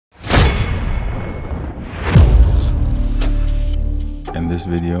this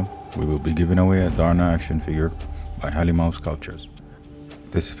video, we will be giving away a Darna action figure by Halimaw Sculptures.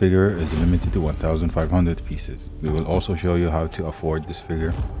 This figure is limited to 1,500 pieces. We will also show you how to afford this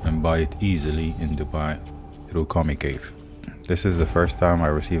figure and buy it easily in Dubai through Comic Cave. This is the first time I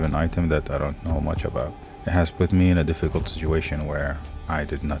receive an item that I don't know much about. It has put me in a difficult situation where I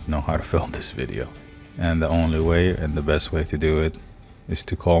did not know how to film this video. And the only way and the best way to do it is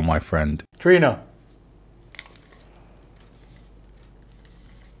to call my friend Trina.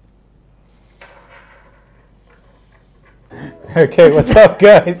 Okay, what's up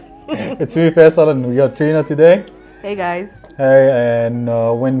guys? It's me, Faisal, and we got Trina today. Hey guys. Hey, and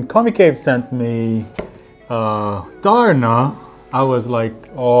when Comic Cave sent me Darna, I was like,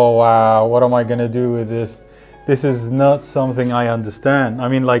 oh wow, what am I gonna do with this? This is not something I understand. I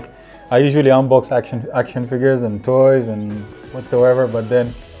mean, like, I usually unbox action figures and toys and whatsoever, but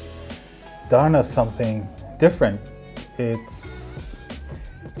then Darna's something different. It's,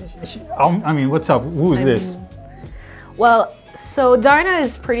 I mean, what's up? Who's this? Well, so Darna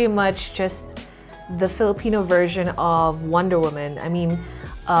is pretty much just the Filipino version of Wonder Woman. I mean,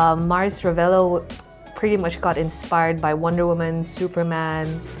 Mars Ravello pretty much got inspired by Wonder Woman,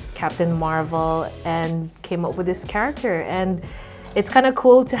 Superman, Captain Marvel, and came up with this character. And it's kind of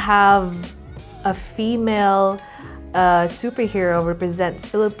cool to have a female superhero represent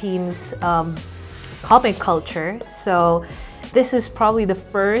Philippines comic culture. So this is probably the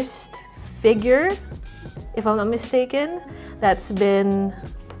first figure, if I'm not mistaken, that's been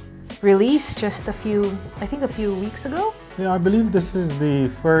released just I think a few weeks ago. Yeah, I believe this is the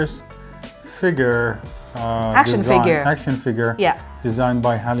first figure, action figure, yeah, designed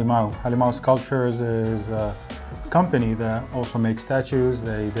by Halimaw. Halimaw Sculptures is a company that also makes statues.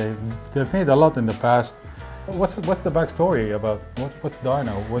 They've made a lot in the past. What's the backstory about what's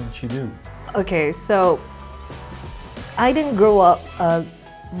Darna? What did she do? Okay, so I didn't grow up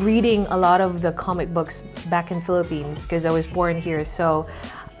reading a lot of the comic books back in Philippines because I was born here. So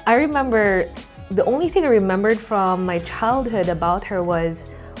I remember, the only thing I remembered from my childhood about her was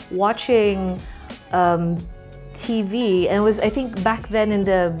watching TV, and it was, I think, back then in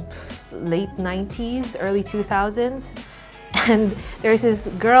the late 90s, early 2000s. And there's this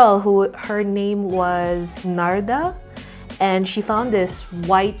girl who, her name was Narda, and she found this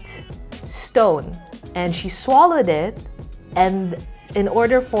white stone and she swallowed it, and in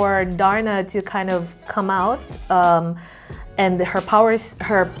order for Darna to kind of come out, and her powers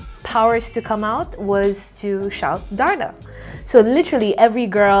to come out was to shout Darna. So literally every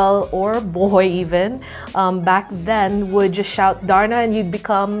girl or boy even back then would just shout Darna and you'd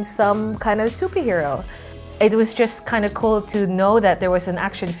become some kind of superhero. It was just kind of cool to know that there was an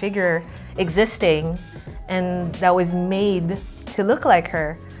action figure existing and that was made to look like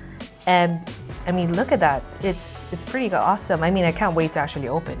her. And I mean, look at that. It's pretty awesome. I mean, I can't wait to actually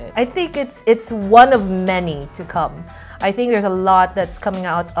open it. I think it's one of many to come. I think there's a lot that's coming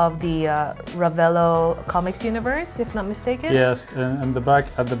out of the Ravello comics universe, if not mistaken. Yes, and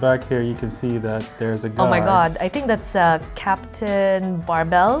at the back here, you can see that there's a guy. Oh my God, I think that's Captain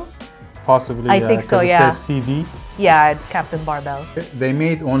Barbell. Possibly, I think so, yeah. It says CB. Yeah, Captain Barbell. They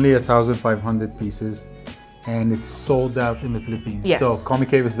made only 1,500 pieces, and it's sold out in the Philippines. Yes. So Comic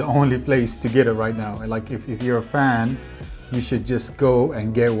Cave is the only place to get it right now. And like, if you're a fan, you should just go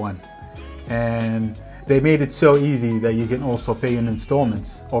and get one. And they made it so easy that you can also pay in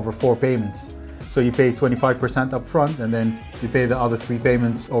installments over 4 payments. So you pay 25% up front, and then you pay the other 3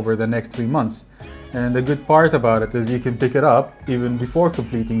 payments over the next 3 months. And the good part about it is you can pick it up even before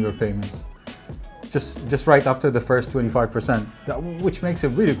completing your payments. Just right after the first 25%, which makes it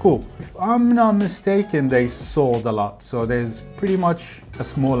really cool. If I'm not mistaken, they sold a lot. So there's pretty much a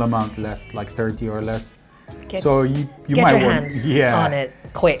small amount left, like 30 or less. So you might get your want, hands yeah, on it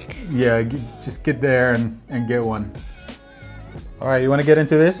quick. Yeah, just get there and get one. All right, you want to get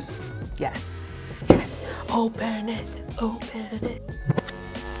into this? Yes. Yes. Open it. Open it.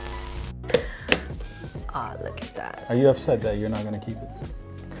 Ah, look at that. Are you upset that you're not going to keep it?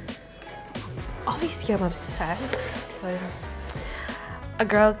 Obviously, I'm upset, but a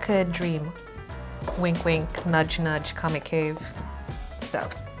girl could dream. Wink, wink, nudge, nudge, Comic Cave. So,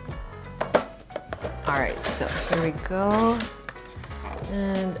 all right, so here we go.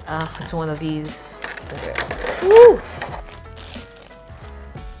 And it's one of these. Okay. Woo!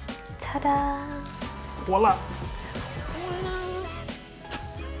 Ta-da! Voila!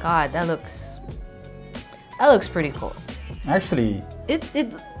 God, that looks pretty cool. Actually,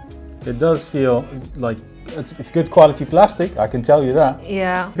 it does feel like it's good quality plastic, I can tell you that.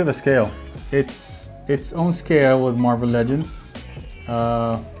 Yeah. Look at the scale. It's its own scale with Marvel Legends,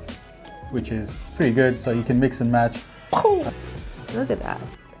 which is pretty good, so you can mix and match. Look at that.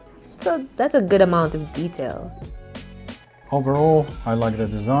 So that's a good amount of detail. Overall, I like the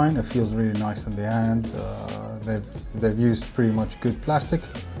design. It feels really nice in the hand. They've used pretty much good plastic.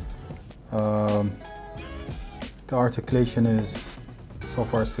 The articulation is so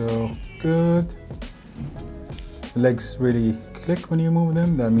far so good. The legs really click when you move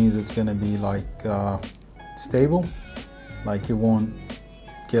them. That means it's gonna be like stable, like it won't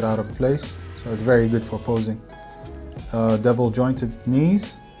get out of place. So it's very good for posing. Double jointed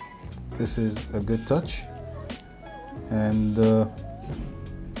knees. This is a good touch. And you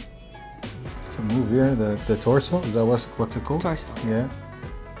can move here, the torso, is that what's it called? Torso. Yeah.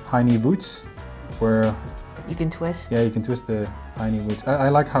 High knee boots, where you can twist. Yeah, you can twist the high knee boots. I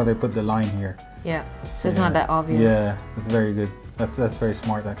like how they put the line here. Yeah, so it's not that obvious. Yeah, it's very good. That's very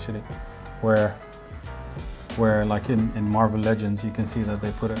smart actually. Where like in Marvel Legends, you can see that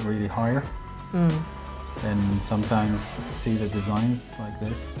they put it really higher. And sometimes see the designs like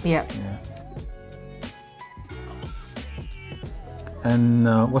this. Yeah. Yeah. And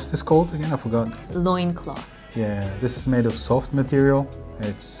what's this called again? I forgot. Loincloth. Yeah, this is made of soft material.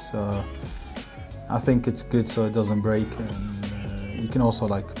 It's, I think it's good so it doesn't break. And you can also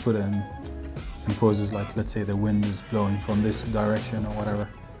like put it in poses like, let's say the wind is blowing from this direction or whatever.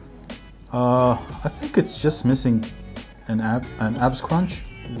 I think it's just missing an abs crunch.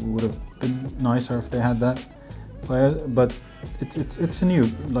 Would have been nicer if they had that. But it's a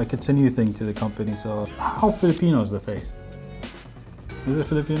new thing to the company. So how Filipino is the face? Is it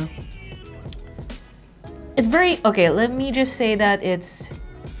Filipino? It's very, okay, let me just say that it's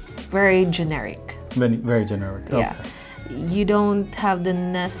very generic. Very generic. Yeah. Okay. You don't have the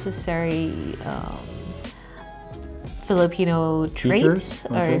necessary Filipino traits.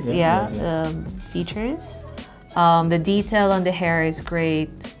 Okay, yeah. Features. The detail on the hair is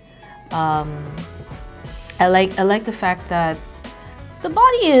great. I like the fact that the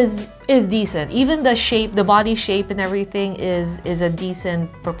body is decent. Even the shape, the body shape and everything is a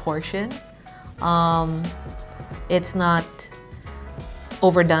decent proportion. It's not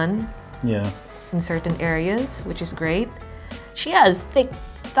overdone. Yeah. In certain areas, which is great. She has thick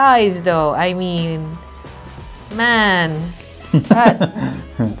thighs though. I mean, man,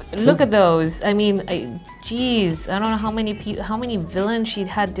 look at those. I mean, geez, I don't know how many villains she'd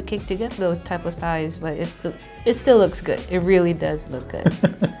had to kick to get those type of thighs, but it still looks good. It really does look good.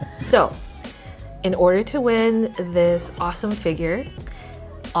 So, in order to win this awesome figure,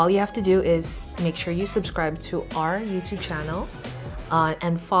 all you have to do is make sure you subscribe to our YouTube channel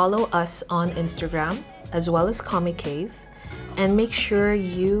and follow us on Instagram as well as Comic Cave, and make sure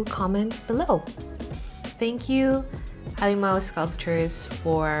you comment below. Thank you, Halimaw Sculptures,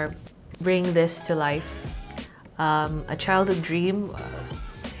 for bringing this to life. A childhood dream.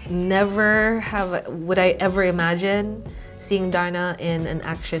 Never would I ever imagine seeing Darna in an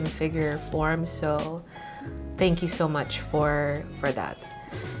action figure form, so thank you so much for that.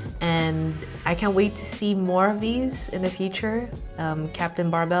 And I can't wait to see more of these in the future. Captain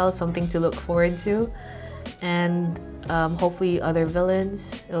Barbell, something to look forward to. And hopefully other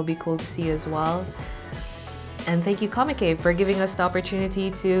villains, it'll be cool to see as well. And thank you, Comic Cave, for giving us the opportunity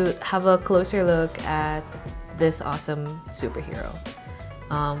to have a closer look at this awesome superhero.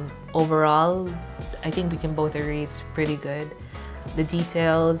 Overall, I think we can both agree it's pretty good. The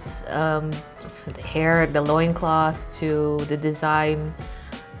details, the hair, the loincloth, to the design,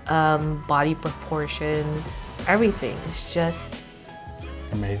 body proportions, everything is just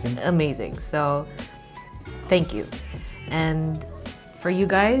amazing. So thank you. And for you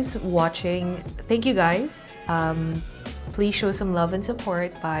guys watching, thank you guys. Please show some love and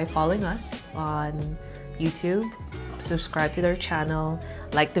support by following us on YouTube, subscribe to their channel,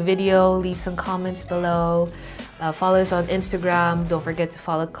 like the video, leave some comments below, follow us on Instagram. Don't forget to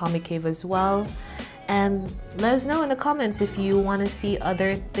follow Comic Cave as well. And let us know in the comments if you want to see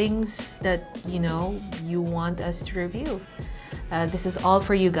other things that you want us to review. This is all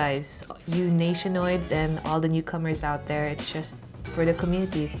for you guys, you nationoids and all the newcomers out there. It's just for the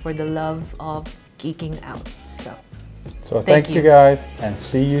community, for the love of geeking out. So thank you guys, and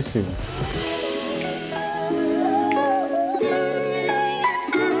see you soon.